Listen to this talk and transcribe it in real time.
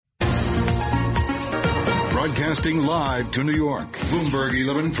Broadcasting live to New York, Bloomberg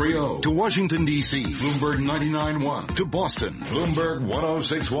 1130. To Washington, D.C., Bloomberg 99.1. To Boston, Bloomberg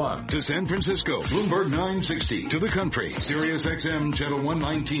 106.1. To San Francisco, Bloomberg 960. To the country, Sirius XM Channel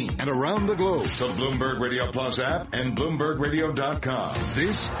 119. And around the globe, to Bloomberg Radio Plus app and BloombergRadio.com.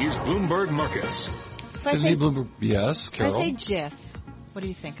 This is Bloomberg Markets. Bloomberg? Yes, Carol. If I say GIF, what do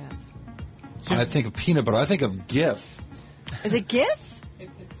you think of? I think of peanut butter. I think of GIF. Is it GIF?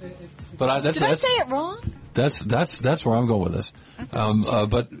 Did I say it wrong? That's where I'm going with this.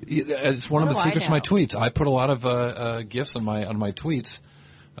 But it's one of the secrets of my tweets. I put a lot of GIFs on my tweets,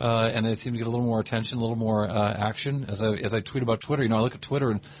 and they seem to get a little more attention, a little more action as I tweet about Twitter. I look at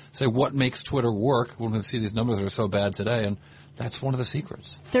Twitter and say what makes Twitter work when we see these numbers that are so bad today, and that's one of the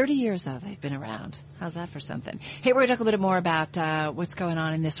secrets. 30 years, though, they've been around. How's that for something? Hey, we're going to talk a little bit more about what's going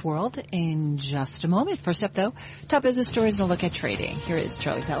on in this world in just a moment. First up, though, top business stories and a look at trading. Here is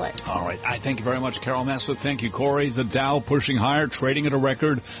Charlie Pellet. All right. Thank you very much, Carol Massar. Thank you, Cory. The Dow pushing higher, trading at a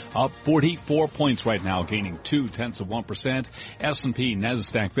record, up 44 points right now, gaining 0.2%. S&P,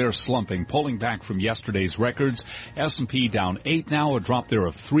 NASDAQ, they're slumping, pulling back from yesterday's records. S&P down 8 now, a drop there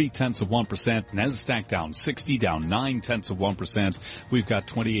of 0.3%. NASDAQ down 60, down 0.9%. We've got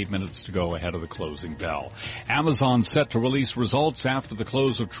 28 minutes to go ahead of the closing bell. Amazon set to release results after the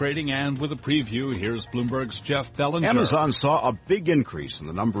close of trading, and with a preview, here's Bloomberg's Jeff Bellinger. Amazon saw a big increase in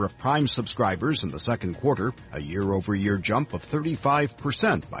the number of Prime subscribers in the second quarter, a year-over-year jump of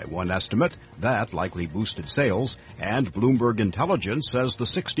 35% by one estimate. That likely boosted sales, and Bloomberg Intelligence says the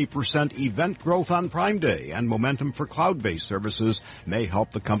 60% event growth on Prime Day and momentum for cloud-based services may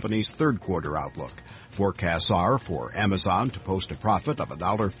help the company's third quarter outlook. Forecasts are for Amazon to post a profit of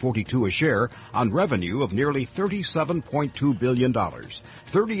 $1.42 a share on revenue of nearly $37.2 billion.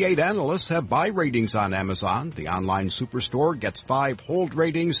 38 analysts have buy ratings on Amazon. The online superstore gets 5 hold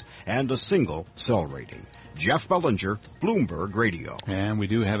ratings and a single sell rating. Jeff Bellinger, Bloomberg Radio. And we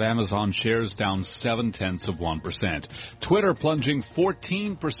do have Amazon shares down 0.7%. Twitter plunging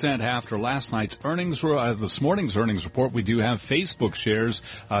 14% after last night's earnings, this morning's earnings report. We do have Facebook shares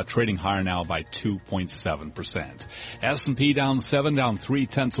trading higher now by 2.7%. S&P down 7, down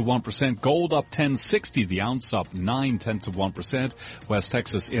 0.3%. Gold up 10.60, the ounce up 0.9%. West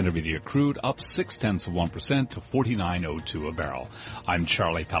Texas Intermediate crude up 0.6% to 49.02 a barrel. I'm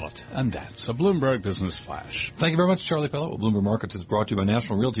Charlie Pellet, and that's a Bloomberg Business Flash. Thank you very much, Charlie Pellet. Well, Bloomberg Markets is brought to you by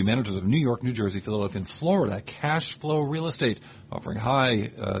National Realty Managers of New York, New Jersey, Philadelphia, and Florida. Cash flow real estate, offering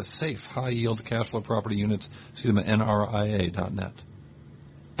safe, high-yield cash flow property units. See them at nria.net.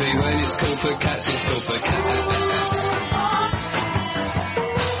 It's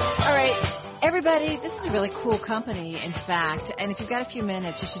all right, everybody, this is a really cool company, in fact, and if you've got a few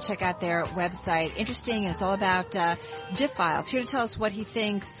minutes, you should check out their website. Interesting, and it's all about GIF files. Here to tell us what he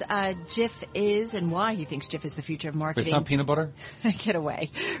thinks GIF is and why he thinks GIF is the future of marketing. It's not peanut butter? Get away.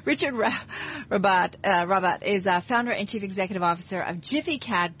 Richard Rabbat is founder and chief executive officer of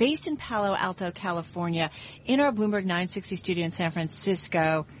Gfycat, based in Palo Alto, California, in our Bloomberg 960 studio in San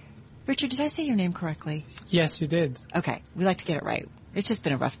Francisco. Richard, did I say your name correctly? Yes, you did. Okay. We like to get it right. It's just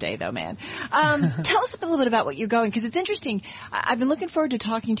been a rough day, though, man. Tell us a little bit about what you're going, because it's interesting. I've been looking forward to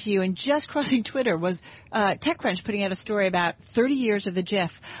talking to you, and just crossing Twitter was TechCrunch putting out a story about 30 years of the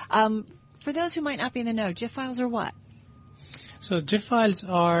GIF. For those who might not be in the know, GIF files are what? So GIF files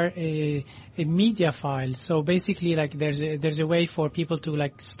are a media file. So basically, like there's a way for people to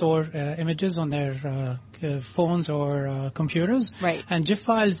like store images on their phones or computers. Right. And GIF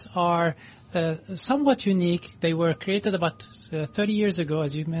files are somewhat unique. They were created about 30 years ago,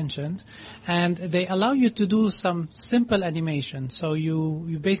 as you mentioned, and they allow you to do some simple animation. So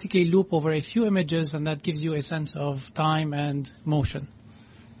you basically loop over a few images, and that gives you a sense of time and motion.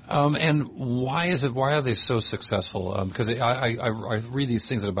 And why are they so successful? Because I read these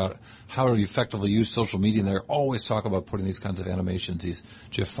things about how to effectively use social media, and they always talk about putting these kinds of animations, these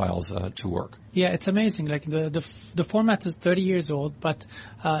GIF files, to work. Yeah, it's amazing. Like the format is 30 years old, but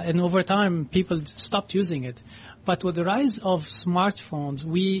and over time people stopped using it. But with the rise of smartphones,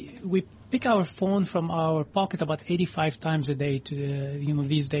 we pick our phone from our pocket about 85 times a day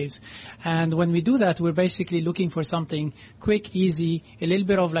these days. And when we do that, we're basically looking for something quick, easy, a little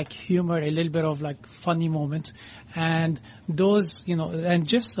bit of like humor, a little bit of like funny moment. And those, and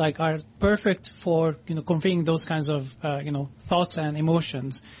GIFs like are perfect for, conveying those kinds of, thoughts and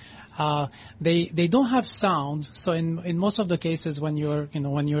emotions. They don't have sound, so in most of the cases when you're in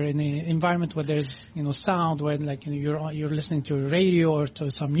an environment where there's sound, where like you're listening to radio or to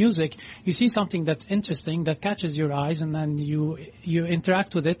some music, you see something that's interesting that catches your eyes, and then you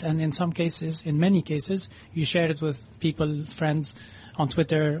interact with it, and in many cases you share it with people, friends, on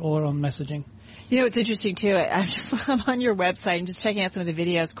Twitter or on messaging. You know, it's interesting too. I'm on your website and just checking out some of the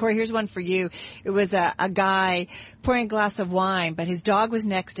videos. Cory, here's one for you. It was a guy pouring a glass of wine, but his dog was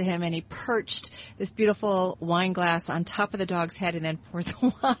next to him and he perched this beautiful wine glass on top of the dog's head and then poured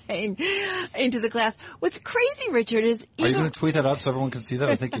the wine into the glass. What's crazy, Richard, is... Are you going to tweet that out so everyone can see that?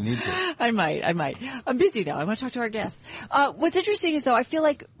 I think you need to. I might. I'm busy though. I want to talk to our guests. What's interesting is though, I feel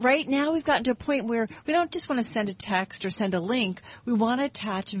like right now we've gotten to a point where we don't just want to send a text or send a link. We want to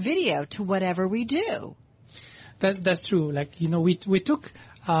attach video to whatever we do. That's true. Like, we took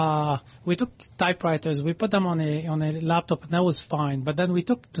typewriters, we put them on a laptop, and that was fine. But then we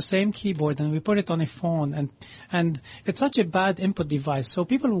took the same keyboard and we put it on a phone, and it's such a bad input device. So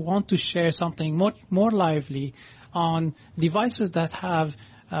people want to share something more lively on devices that have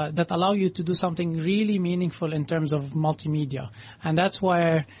that allow you to do something really meaningful in terms of multimedia. And that's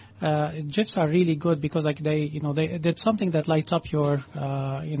where GIFs are really good, because like they're something that lights up your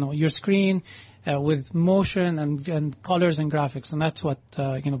screen with motion and colors and graphics, and that's what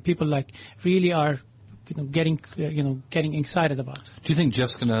people like really are getting excited about. Do you think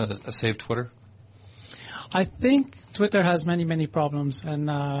GIF's going to save Twitter? I think Twitter has many problems, and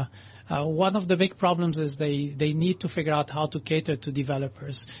one of the big problems is they need to figure out how to cater to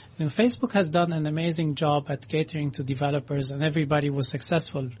developers. Facebook has done an amazing job at catering to developers, and everybody was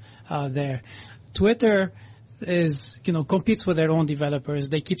successful there. Twitter competes with their own developers.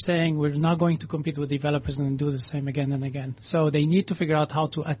 They keep saying we're not going to compete with developers and do the same again and again. So they need to figure out how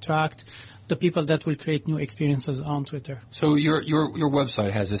to attract the people that will create new experiences on Twitter. So your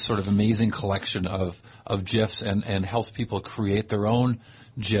website has this sort of amazing collection of GIFs and helps people create their own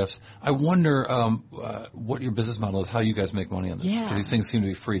GIFs. I wonder what your business model is, how you guys make money on this. Because these things seem to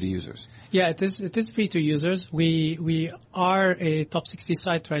be free to users. Yeah, it is free to users. We are a top 60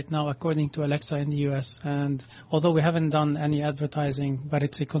 site right now according to Alexa in the US, and although we haven't done any advertising, but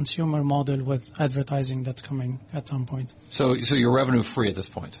it's a consumer model with advertising that's coming at some point. So you're revenue free at this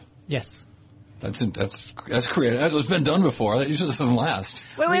point? Yes. That's creative. It's been done before. That usually doesn't last.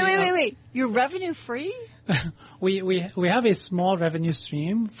 Wait. You're revenue free? We have a small revenue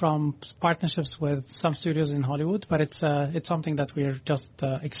stream from partnerships with some studios in Hollywood, but it's something that we're just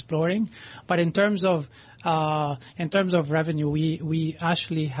exploring. But in terms of revenue, we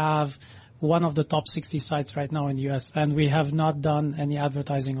actually have one of the top 60 sites right now in the US, and we have not done any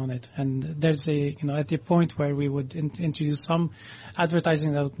advertising on it. And there's at the point where we would introduce some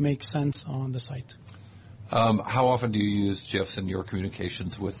advertising that would make sense on the site. How often do you use GIFs in your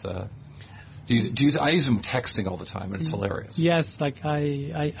communications with? I use them texting all the time, and it's hilarious. Yes, like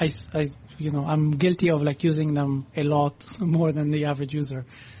I'm guilty of using them a lot more than the average user.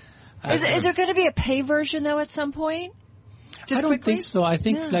 Is there going to be a pay version though at some point? I don't think so. I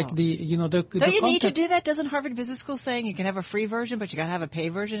think Don't you need to do that? Doesn't Harvard Business School saying you can have a free version, but you got to have a pay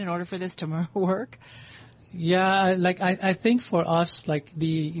version in order for this to work? Yeah, I think for us,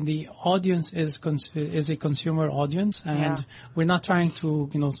 the audience is a consumer audience, and we're not trying to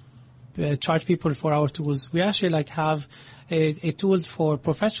charge people for our tools. We actually have a tool for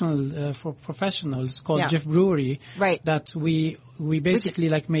professionals called GIF Brewery, right? That we basically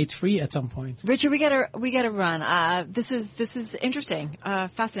made free at some point. Richard, we gotta run. This is interesting,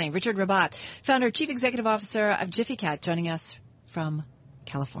 fascinating. Richard Rabbat, founder, chief executive officer of Gfycat, joining us from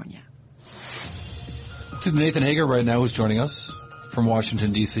California. This is Nathan Hager right now, who's joining us from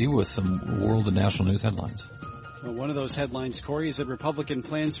Washington D.C. with some world and national news headlines. Well, one of those headlines, Cory, is that Republican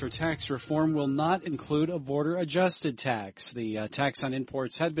plans for tax reform will not include a border-adjusted tax. The tax on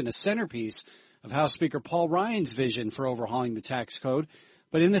imports had been a centerpiece of House Speaker Paul Ryan's vision for overhauling the tax code.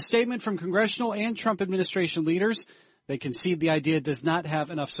 But in a statement from congressional and Trump administration leaders, they concede the idea does not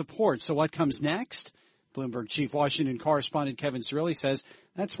have enough support. So what comes next? Bloomberg chief Washington correspondent Kevin Cirilli says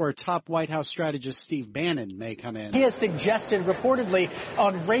that's where top White House strategist Steve Bannon may come in. He has suggested reportedly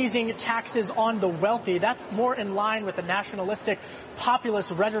on raising taxes on the wealthy. That's more in line with the nationalistic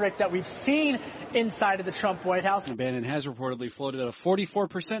populist rhetoric that we've seen inside of the Trump White House. Bannon has reportedly floated at a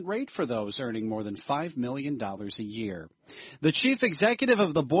 44% rate for those earning more than $5 million a year. The chief executive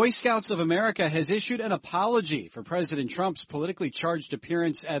of the Boy Scouts of America has issued an apology for President Trump's politically charged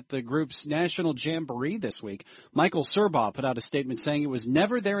appearance at the group's national jamboree this week. Michael Serbaugh put out a statement saying it was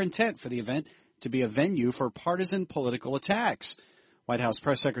never their intent for the event to be a venue for partisan political attacks. White House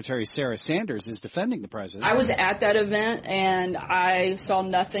Press Secretary Sarah Sanders is defending the president. I was at that event and I saw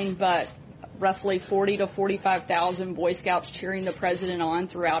nothing but roughly 40 to 45,000 Boy Scouts cheering the president on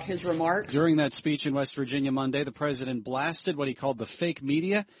throughout his remarks. During that speech in West Virginia Monday, the president blasted what he called the fake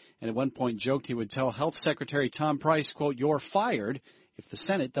media and at one point joked he would tell Health Secretary Tom Price, quote, "You're fired," if the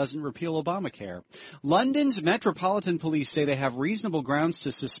Senate doesn't repeal Obamacare. London's Metropolitan Police say they have reasonable grounds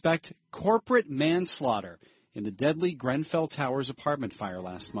to suspect corporate manslaughter in the deadly Grenfell Towers apartment fire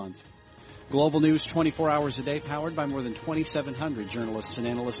last month. Global news 24 hours a day, powered by more than 2,700 journalists and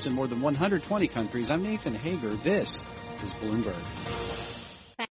analysts in more than 120 countries. I'm Nathan Hager. This is Bloomberg.